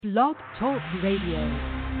Blog Talk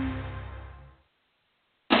Radio.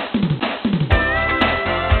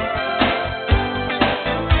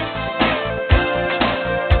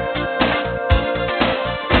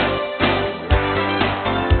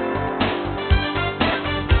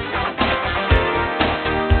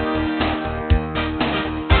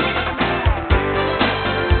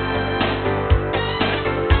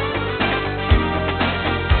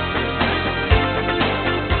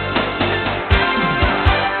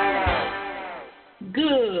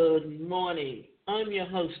 I'm your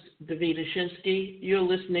host, Davida Shinsky. You're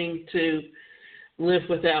listening to Live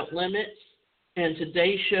Without Limits, and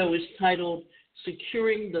today's show is titled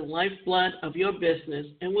Securing the Lifeblood of Your Business,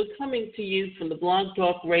 and we're coming to you from the Blog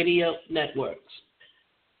Talk Radio networks.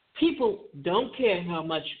 People don't care how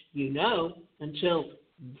much you know until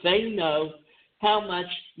they know how much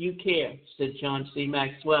you care, said John C.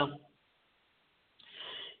 Maxwell.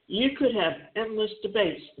 You could have endless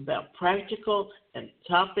debates about practical and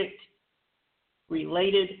topic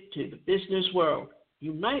related to the business world.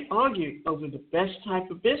 You might argue over the best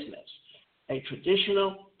type of business, a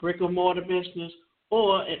traditional brick-and-mortar business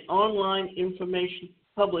or an online information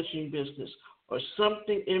publishing business or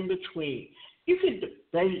something in between. You could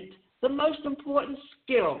debate the most important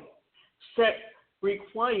skill set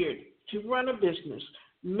required to run a business.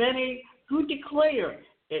 Many who declare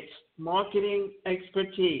it's marketing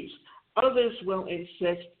expertise. Others will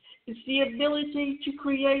insist it's the ability to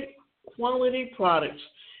create quality products.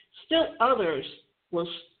 Still others will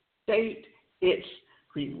state its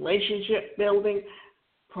relationship building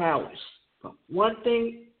prowess. But one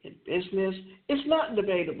thing in business is not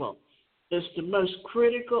debatable. It's the most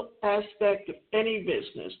critical aspect of any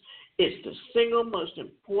business. It's the single most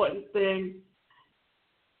important thing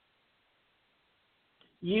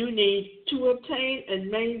you need to obtain and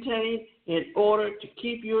maintain in order to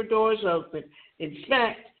keep your doors open. In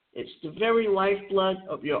fact, it's the very lifeblood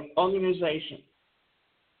of your organization.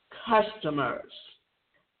 Customers.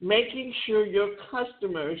 Making sure your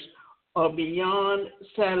customers are beyond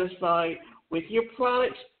satisfied with your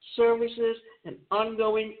products, services, and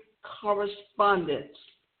ongoing correspondence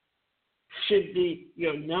should be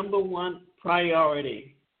your number one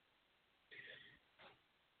priority.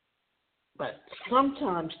 But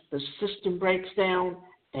sometimes the system breaks down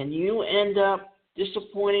and you end up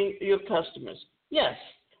disappointing your customers. Yes,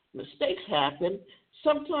 mistakes happen.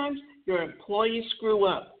 Sometimes your employees screw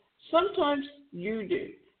up. Sometimes you do.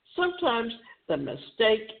 Sometimes the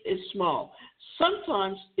mistake is small.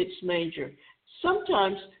 Sometimes it's major.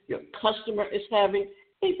 Sometimes your customer is having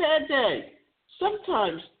a bad day.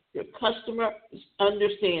 Sometimes your customer is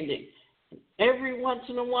understanding. And every once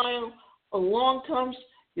in a while, along comes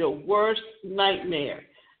your worst nightmare.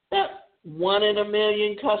 That 1 in a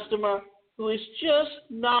million customer who is just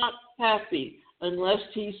not happy unless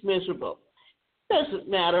he's miserable. Doesn't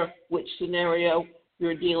matter which scenario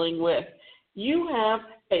you're dealing with. You have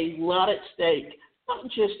a lot at stake, not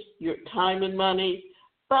just your time and money,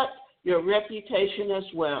 but your reputation as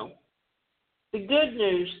well. The good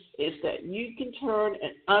news is that you can turn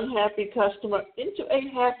an unhappy customer into a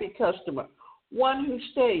happy customer, one who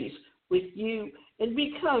stays with you and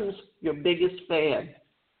becomes your biggest fan.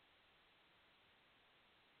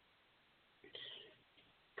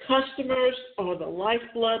 Customers are the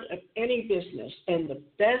lifeblood of any business, and the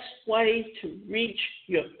best way to reach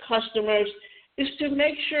your customers is to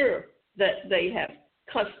make sure that they have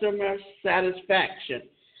customer satisfaction.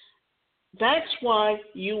 That's why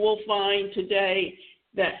you will find today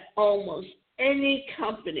that almost any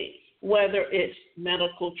company, whether it's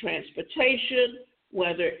medical transportation,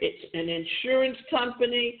 whether it's an insurance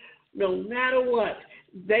company, no matter what,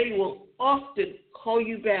 they will often call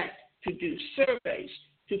you back to do surveys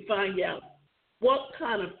to find out what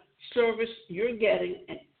kind of service you're getting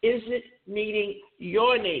and is it meeting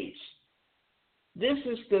your needs. This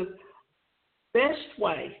is the best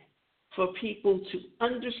way for people to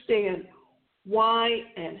understand why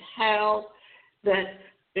and how that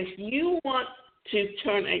if you want to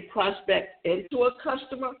turn a prospect into a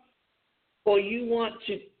customer or you want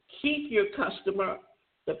to keep your customer,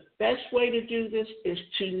 the best way to do this is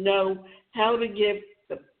to know how to give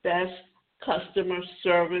the best customer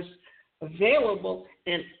service available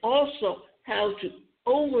and also how to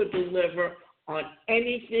over-deliver on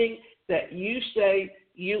anything that you say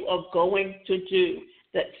you are going to do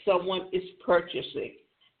that someone is purchasing.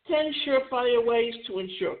 10 surefire ways to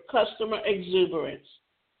ensure customer exuberance.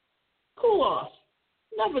 Cool off.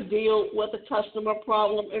 Never deal with a customer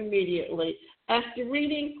problem immediately after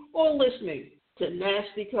reading or listening to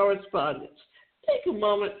nasty correspondence. Take a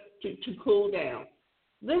moment to cool down.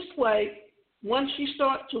 This way, once you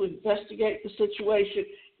start to investigate the situation,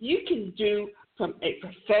 you can do from a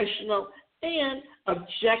professional and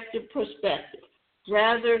objective perspective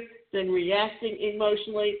rather than reacting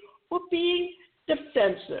emotionally or being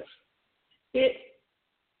defensive.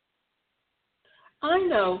 I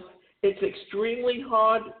know it's extremely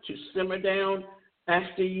hard to simmer down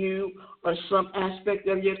after you or some aspect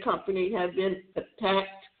of your company have been attacked.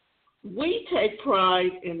 We take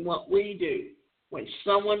pride in what we do. When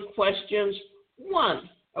someone questions one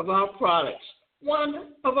of our products,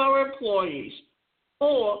 one of our employees,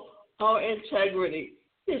 or our integrity,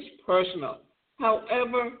 it's personal.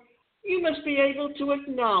 However, you must be able to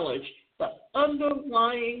acknowledge the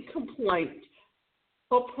underlying complaint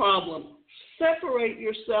or problem. Separate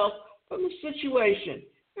yourself from the situation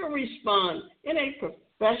and respond in a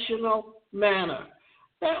professional manner.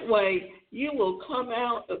 That way, you will come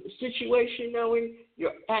out of the situation knowing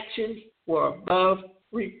your actions were above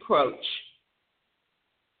reproach.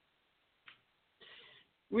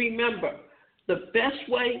 Remember, the best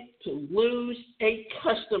way to lose a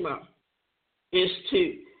customer is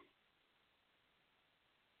to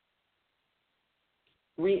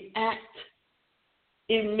react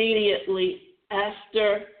immediately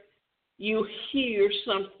after you hear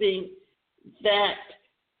something that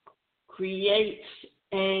creates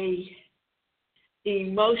an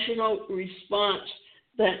emotional response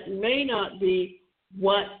that may not be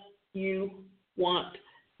what you want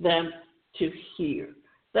them to hear.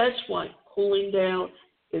 That's why cooling down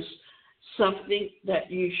is something that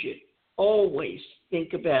you should always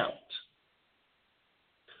think about.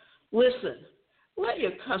 Listen, let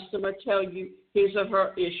your customer tell you his or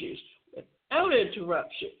her issues without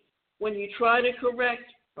interruption. When you try to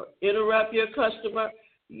correct or interrupt your customer,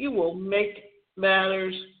 you will make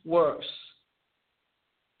matters worse.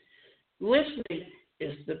 Listening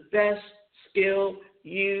is the best skill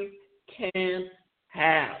you can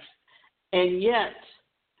have, and yet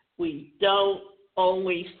we don't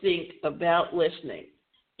always think about listening.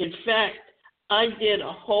 In fact, I did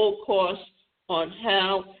a whole course on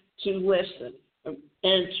how to listen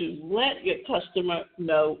and to let your customer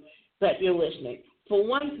know that you're listening. For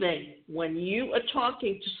one thing, when you are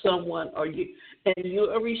talking to someone and you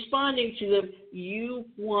are responding to them, you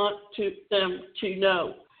want them to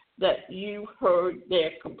know that you heard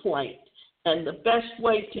their complaint. And the best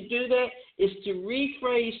way to do that is to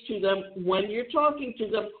rephrase to them when you're talking to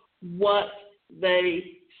them what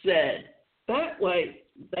they said. That way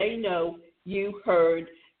they know you heard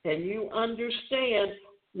and you understand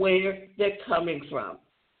where they're coming from.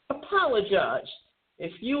 Apologize.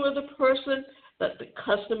 If you are the person that the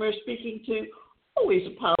customer is speaking to, always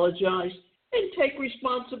apologize and take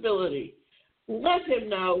responsibility. Let him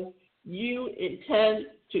know you intend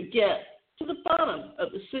to get to the bottom of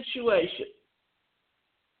the situation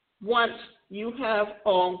once you have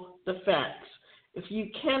all the facts. If you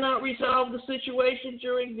cannot resolve the situation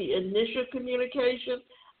during the initial communication,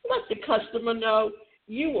 let the customer know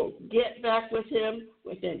you will get back with him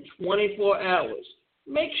within 24 hours.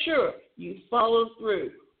 Make sure you follow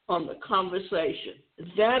through on the conversation.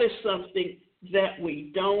 That is something that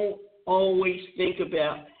we don't always think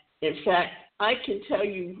about. In fact, I can tell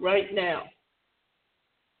you right now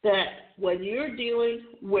that when you're dealing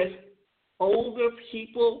with older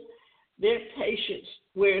people, their patience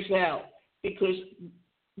wears out because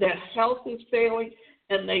their health is failing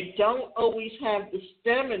and they don't always have the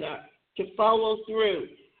stamina to follow through.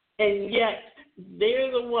 And yet,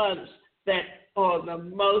 they're the ones that are the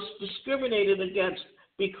most discriminated against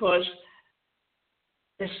because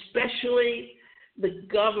especially the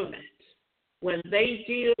government, when they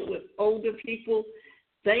deal with older people,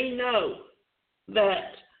 they know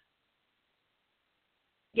that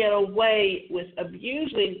get away with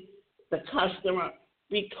abusing the customer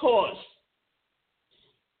because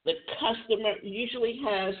the customer usually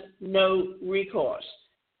has no recourse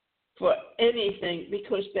for anything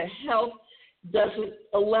because their health doesn't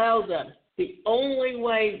allow them. The only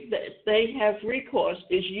way that they have recourse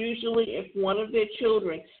is usually if one of their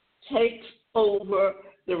children takes over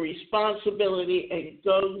the responsibility and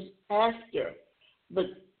goes after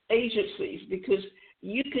the agencies because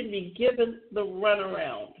you can be given the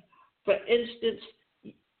runaround. For instance,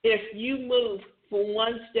 if you move from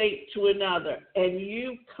one state to another and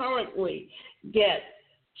you currently get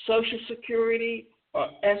Social Security or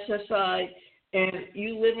SSI and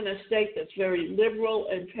you live in a state that's very liberal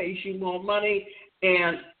and pays you more money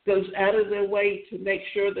and goes out of their way to make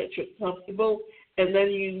sure that you're comfortable, and then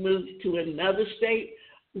you move to another state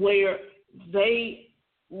where they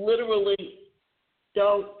literally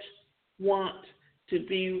don't want to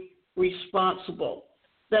be responsible,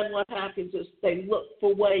 then what happens is they look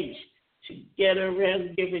for ways to get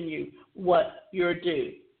around giving you what you're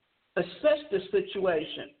due. assess the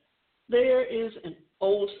situation. There is an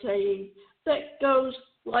old saying that goes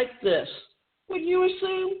like this: when you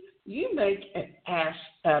assume, you make an ass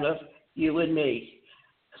out of you and me.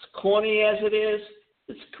 As corny as it is,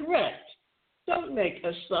 it's correct. Don't make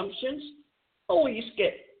assumptions. Always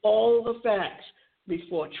get all the facts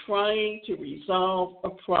before trying to resolve a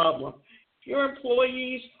problem. If your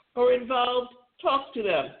employees are involved, talk to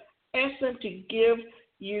them. Ask them to give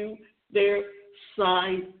you their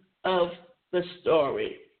side of the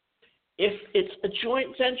story. If it's a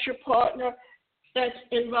joint venture partner that's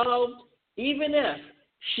involved, even if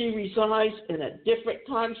she resides in a different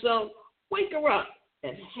time zone, wake her up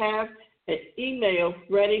and have an email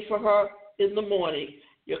ready for her in the morning.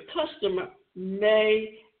 Your customer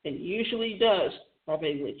may and usually does have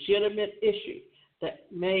a legitimate issue that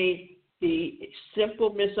may be a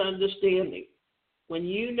simple misunderstanding. When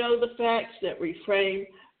you know the facts that refrain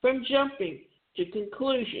from jumping to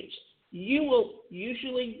conclusions, you will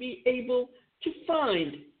usually be able to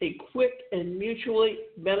find a quick and mutually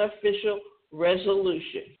beneficial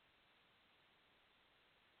resolution.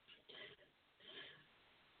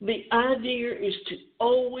 The idea is to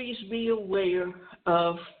always be aware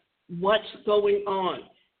of what's going on.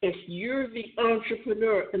 If you're the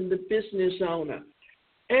entrepreneur and the business owner,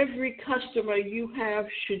 every customer you have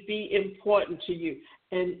should be important to you,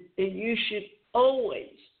 and you should always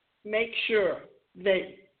make sure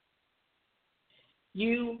that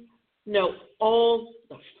you know all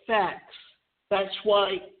the facts. That's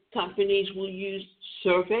why companies will use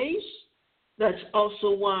surveys. That's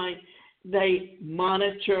also why they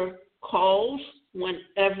monitor calls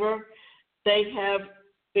whenever they have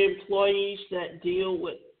employees that deal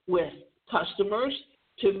with customers,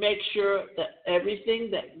 to make sure that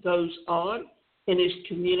everything that goes on and is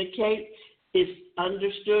communicated is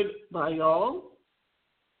understood by all.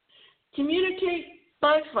 Communicate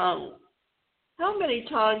by phone. How many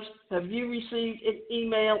times have you received an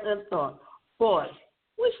email and thought, boy,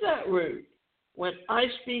 was that rude? When I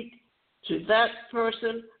speak to that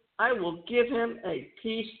person, I will give him a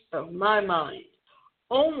piece of my mind,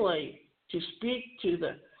 only to speak to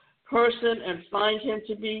the person and find him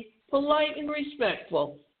to be polite and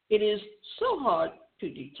respectful. It is so hard to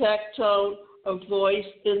detect tone of voice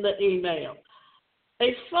in the email.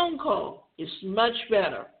 A phone call is much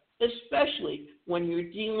better, especially when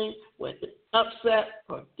you're dealing with an upset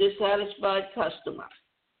or dissatisfied customer.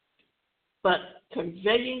 But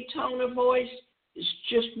conveying tone of voice is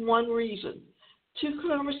just one reason to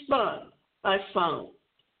correspond by phone.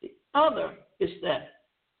 The other is that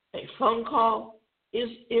a phone call is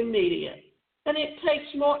immediate, and it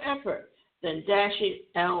takes more effort than dashing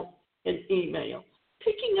out an email.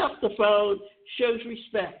 Picking up the phone shows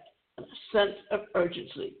respect and a sense of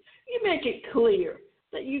urgency. You make it clear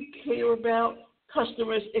that you care about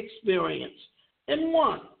customers' experience and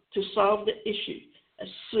want to solve the issue as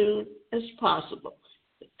soon as possible.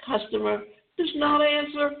 The customer does not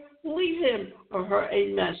answer, leave him or her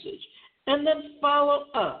a message, and then follow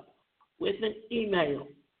up with an email.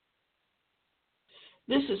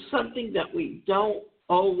 This is something that we don't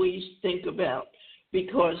always think about,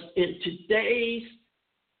 because in today's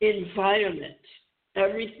environment,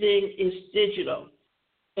 everything is digital,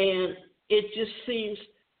 and it just seems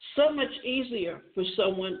so much easier for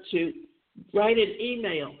someone to write an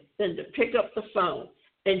email than to pick up the phone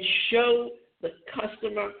and show the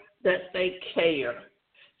customer that they care.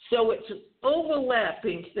 So it's an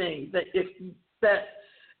overlapping thing that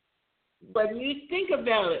when you think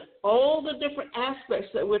about it, all the different aspects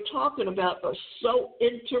that we're talking about are so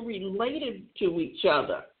interrelated to each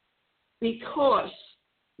other, because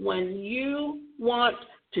when you want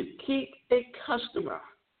to keep a customer,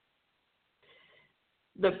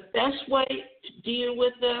 the best way to deal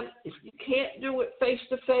with them, if you can't do it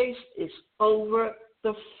face-to-face, is over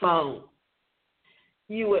the phone.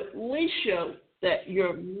 You at least show that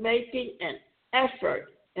you're making an effort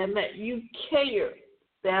and that you care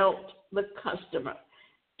about the customer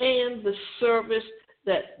and the service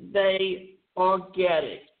that they are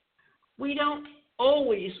getting. We don't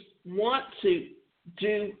always want to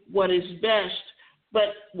do what is best, but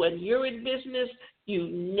when you're in business, you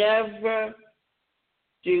never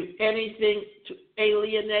do anything to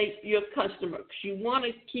alienate your customer, because you want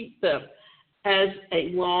to keep them as a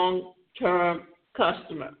long-term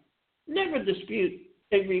customer. Never dispute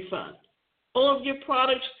a refund. All of your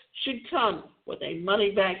products should come with a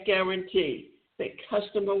money-back guarantee. If a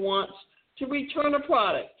customer wants to return a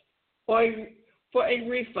product or for a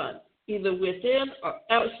refund, either within or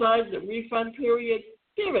outside the refund period,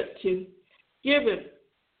 give him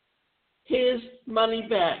his money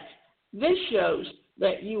back. This shows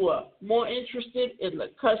that you are more interested in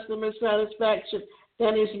the customer satisfaction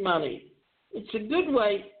than his money. It's a good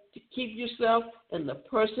way to keep yourself and the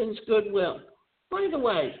person's goodwill. By the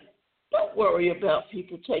way, don't worry about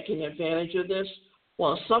people taking advantage of this.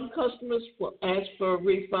 While some customers will ask for a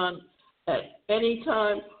refund at any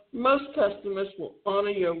time, most customers will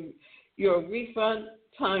honor your refund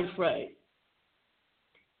time frame.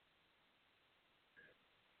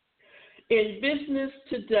 In business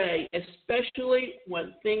today, especially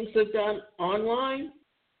when things are done online,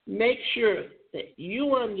 make sure that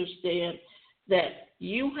you understand that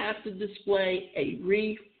you have to display a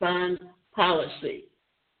refund policy.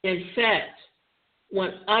 In fact,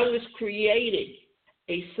 when I was creating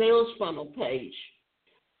a sales funnel page,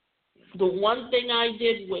 the one thing I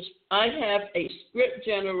did was I have a script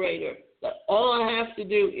generator that all I have to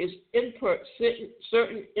do is input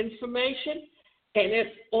certain information, and it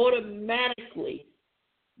automatically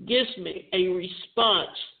gives me a response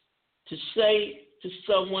to say to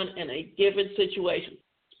someone in a given situation,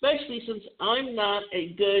 especially since I'm not a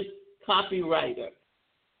good copywriter.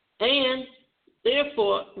 And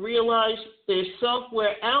therefore, realize there's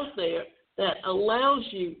software out there that allows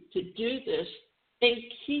you to do this and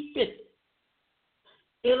keep it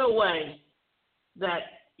in a way that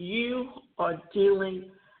you are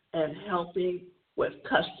dealing and helping with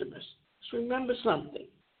customers. So remember something.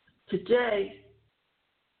 Today,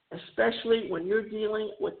 especially when you're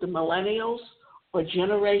dealing with the millennials or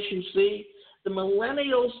Generation Z, the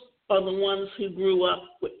millennials are the ones who grew up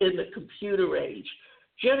in the computer age.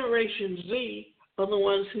 Generation Z are the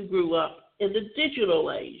ones who grew up in the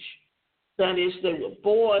digital age. That is, they were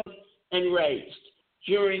born and raised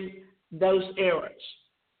during those eras.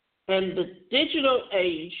 And the digital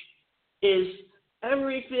age is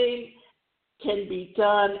everything can be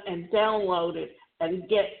done and downloaded and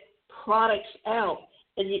get products out.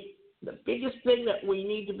 And the biggest thing that we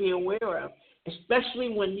need to be aware of, especially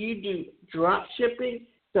when you do drop shipping,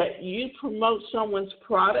 that you promote someone's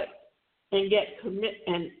product and get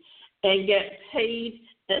and get paid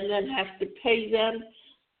and then have to pay them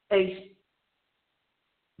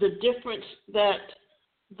the difference that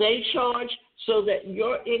they charge, so that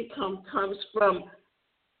your income comes from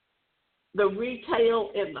the retail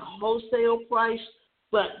and the wholesale price.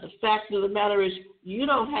 But the fact of the matter is, you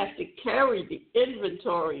don't have to carry the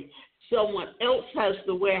inventory. Someone else has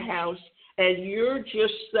the warehouse, and you're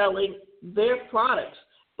just selling their products.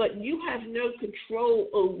 But you have no control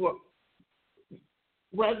over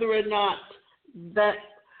whether or not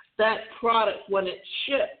that product, when it's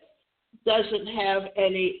shipped, doesn't have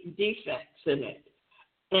any defects in it.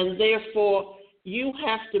 And therefore, you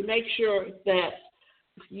have to make sure that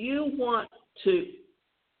if you want to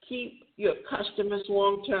keep your customers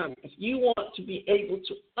long term, if you want to be able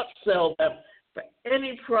to upsell them for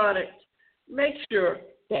any product, make sure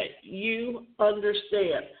that you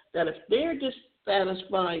understand that if they're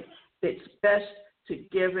dissatisfied, it's best to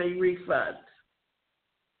give a refund.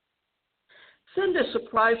 Send a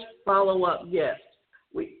surprise follow-up gift.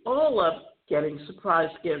 We all love getting surprise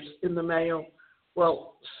gifts in the mail.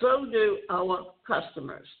 Well, so do our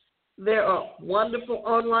customers. There are wonderful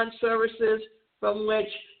online services from which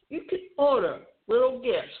you can order little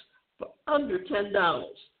gifts for under $10.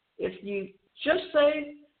 If you just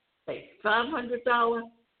save a $500,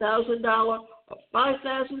 $1,000, or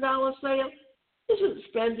 $5,000 sale, isn't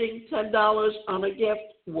spending $10 on a gift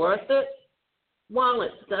worth it? While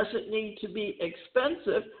it doesn't need to be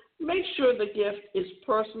expensive, make sure the gift is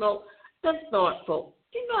personal and thoughtful.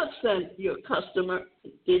 Do not send your customer a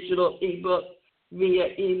digital ebook via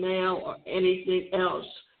email or anything else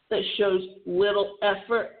that shows little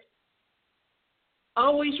effort.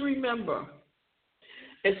 Always remember,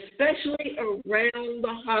 especially around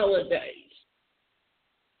the holidays,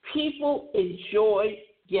 people enjoy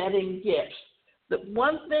getting gifts. The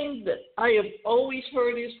one thing that I have always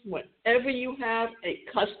heard is whenever you have a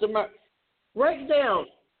customer, write down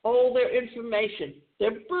all their information,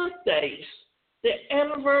 their birthdays, their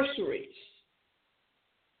anniversaries,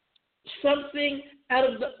 something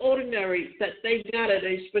out of the ordinary that they got at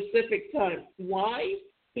a specific time. Why?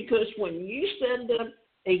 Because when you send them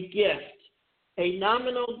a gift, a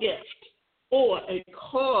nominal gift, or a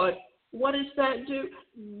card, what does that do?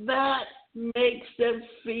 That makes them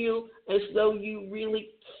feel as though you really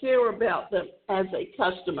care about them as a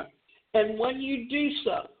customer. And when you do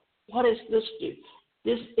so, what does this do?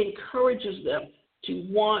 This encourages them to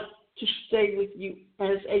want to stay with you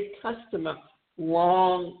as a customer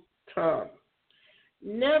long term.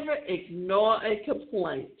 Never ignore a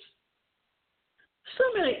complaint. So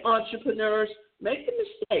many entrepreneurs make the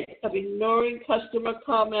mistake of ignoring customer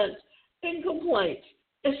comments and complaints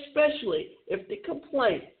especially if the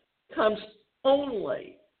complaint comes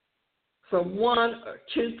only from one or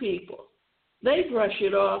two people. They brush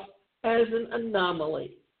it off as an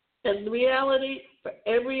anomaly. In reality, for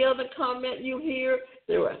every other comment you hear,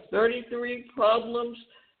 there are 33 problems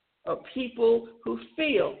of people who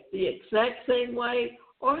feel the exact same way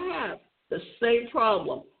or have the same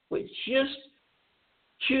problem, which just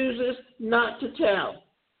chooses not to tell.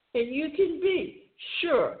 And you can be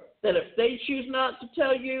sure that if they choose not to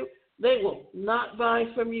tell you, they will not buy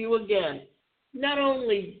from you again. Not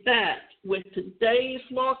only that, with today's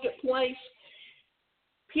marketplace,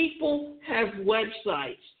 people have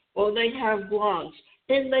websites or they have blogs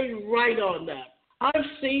and they write on them. I've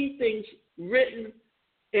seen things written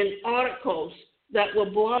in articles that were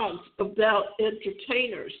blogs about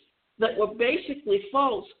entertainers that were basically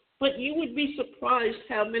false, but you would be surprised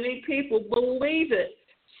how many people believe it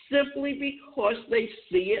simply because they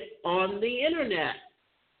see it on the internet.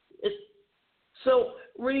 So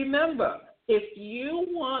remember, if you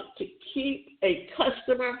want to keep a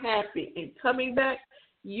customer happy and coming back,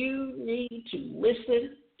 you need to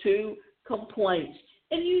listen to complaints,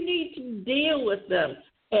 and you need to deal with them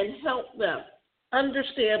and help them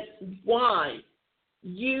understand why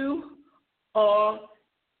you are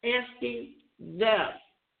asking them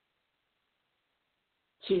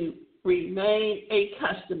to remain a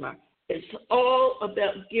customer. It's all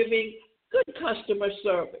about giving good customer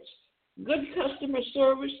service. Good customer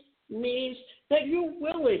service means that you're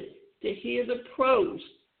willing to hear the pros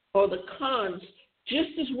or the cons just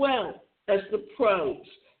as well as the pros.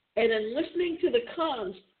 And in listening to the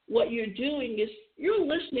cons, what you're doing is you're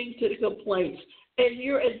listening to the complaints and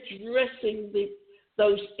you're addressing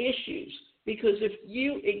those issues. Because if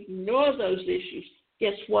you ignore those issues,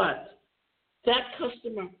 guess what? That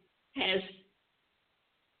customer has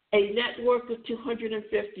a network of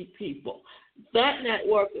 250 people. That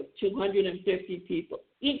network of 250 people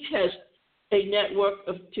each has a network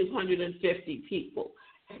of 250 people.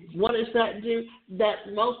 And what does that do?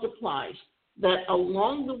 That multiplies. That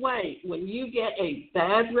along the way, when you get a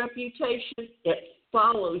bad reputation, it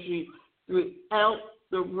follows you throughout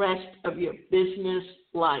the rest of your business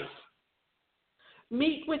life.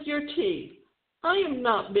 Meet with your team. I am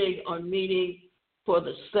not big on meeting for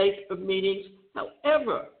the sake of meetings.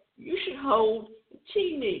 However, you should hold a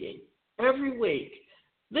team meeting every week.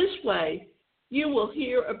 This way, you will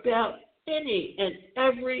hear about any and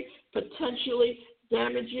every potentially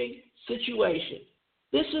damaging situation.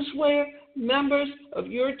 This is where members of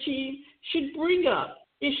your team should bring up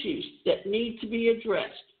issues that need to be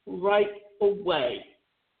addressed right away.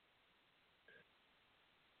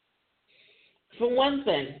 For one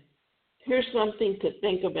thing, here's something to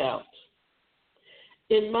think about.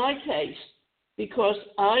 In my case, because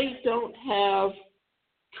I don't have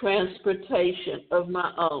transportation of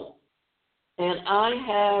my own, and I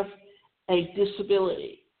have a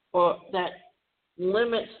disability or that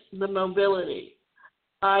limits the mobility,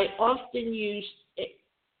 I often use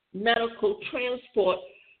medical transport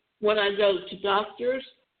when I go to doctors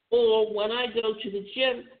or when I go to the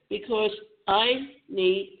gym because I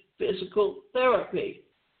need physical therapy.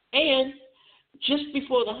 And just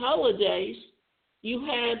before the holidays, you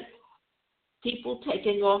had people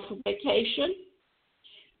taking off for vacation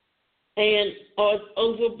and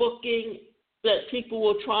overbooking, that people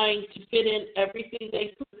were trying to fit in everything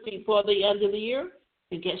they could before the end of the year.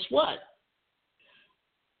 And guess what?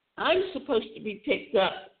 I'm supposed to be picked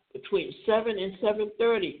up between 7 and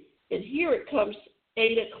 7:30, and here it comes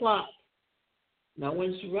 8 o'clock. No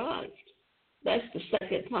one's arrived. That's the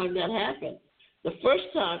second time that happened. The first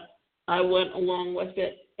time, I went along with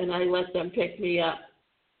it, and I let them pick me up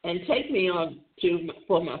and take me on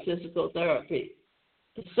for my physical therapy.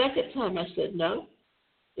 The second time, I said, no,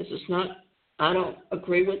 this is not, I don't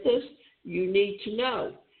agree with this. You need to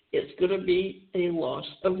know it's going to be a loss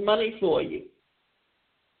of money for you.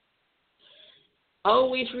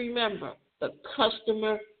 Always remember, the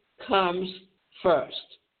customer comes first.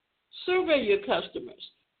 Survey your customers.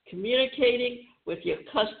 Communicating with your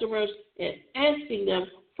customers and asking them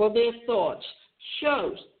for their thoughts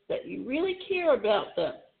shows that you really care about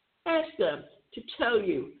them. Ask them to tell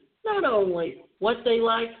you not only what they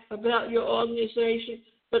like about your organization,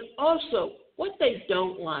 but also what they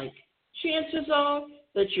don't like. Chances are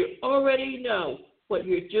that you already know what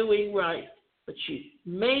you're doing right, but you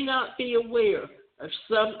may not be aware of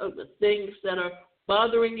some of the things that are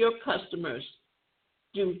bothering your customers.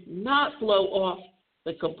 Do not blow off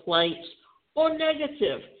the complaints or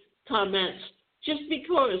negative comments just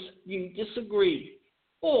because you disagree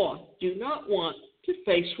or do not want to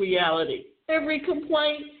face reality. Every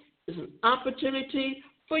complaint is an opportunity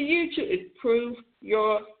for you to improve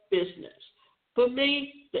your business. For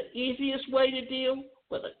me, the easiest way to deal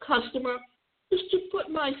with a customer is to put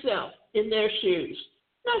myself in their shoes,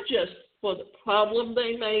 not just for the problem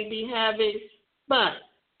they may be having, but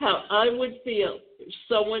how I would feel if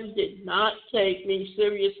someone did not take me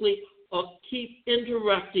seriously or keep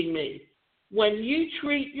interrupting me. When you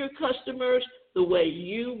treat your customers the way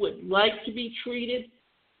you would like to be treated,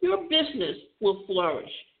 your business will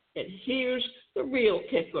flourish. And here's the real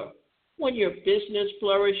kicker. When your business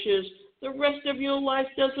flourishes, the rest of your life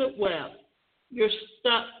does it well. You're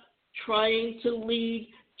stuck trying to lead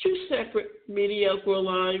two separate mediocre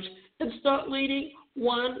lives and start leading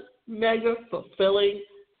one mega fulfilling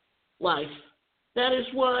life. That is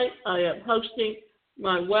why I am hosting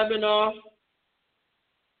my webinar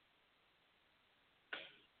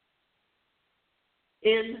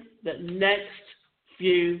in the next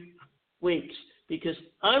few weeks, because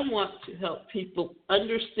I want to help people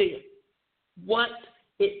understand what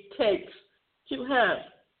it takes to have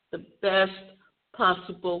the best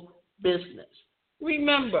possible business.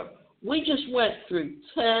 Remember, we just went through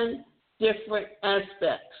 10 different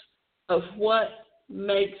aspects of what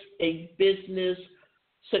makes a business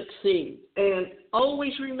succeed. And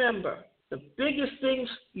always remember, the biggest things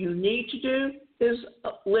you need to do is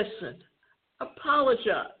listen,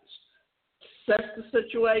 apologize, assess the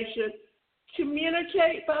situation,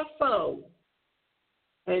 communicate by phone,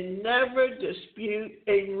 and never dispute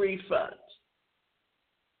a refund.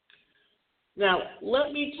 Now,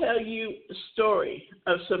 let me tell you a story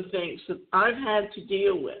of some things that I've had to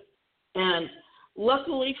deal with. And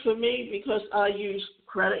luckily for me, because I use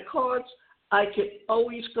credit cards, I could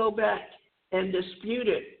always go back and dispute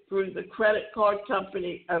it through the credit card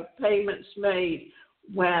company of payments made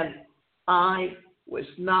when I was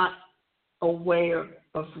not aware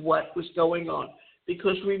of what was going on.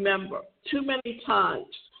 Because remember, too many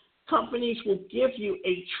times companies will give you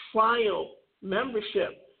a trial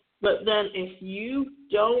membership, but then if you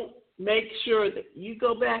don't make sure that you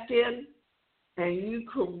go back in and you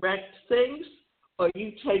correct things, or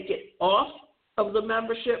you take it off of the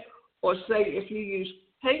membership, or say if you use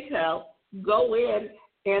PayPal, go in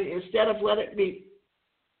and instead of let it be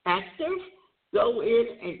active, go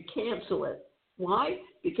in and cancel it. Why?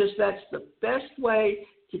 Because that's the best way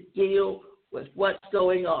to deal with what's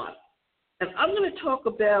going on. And I'm going to talk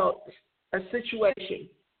about a situation.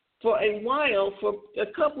 For a while, for a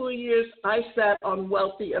couple of years, I sat on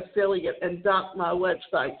Wealthy Affiliate and docked my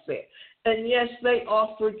websites there. And yes, they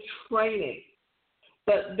offered training,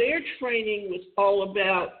 but their training was all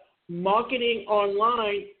about marketing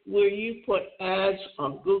online, where you put ads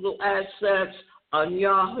on Google AdSense, on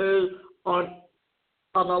Yahoo, on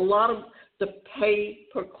a lot of the pay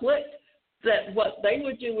per click. That what they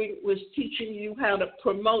were doing was teaching you how to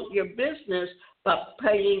promote your business by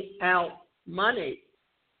paying out money.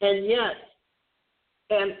 And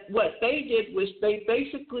what they did was they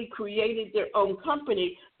basically created their own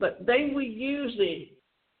company, but they were using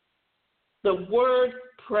the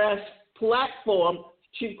WordPress platform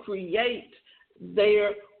to create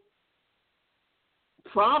their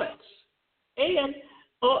products. And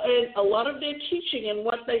a lot of their teaching and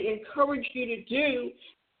what they encouraged you to do,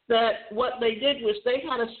 that what they did was they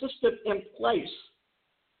had a system in place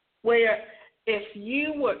where if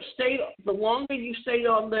you the longer you stayed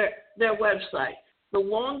on their website, the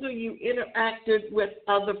longer you interacted with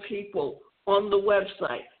other people on the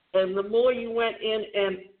website, and the more you went in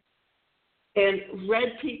and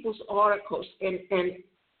read people's articles and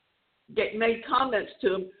made comments to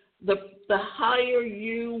them, the higher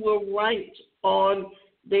you were ranked on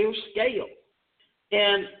their scale.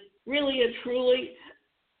 And really and truly,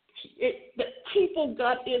 the people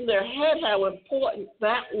got in their head how important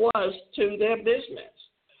that was to their business.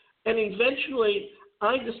 And eventually,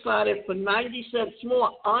 I decided for 90 cents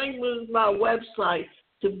more, I moved my website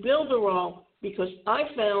to Builderall, because I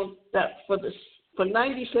found that for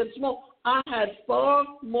 90 cents more, I had far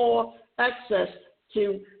more access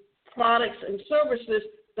to products and services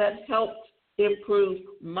that helped improve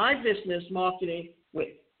my business marketing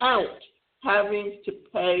without having to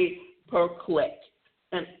pay per click.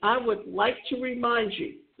 And I would like to remind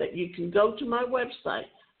you that you can go to my website,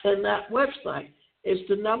 and that website is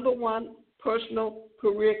the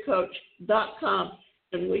 #1personalcareercoach.com,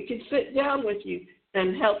 and we can sit down with you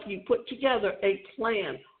and help you put together a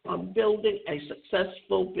plan on building a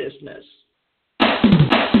successful business.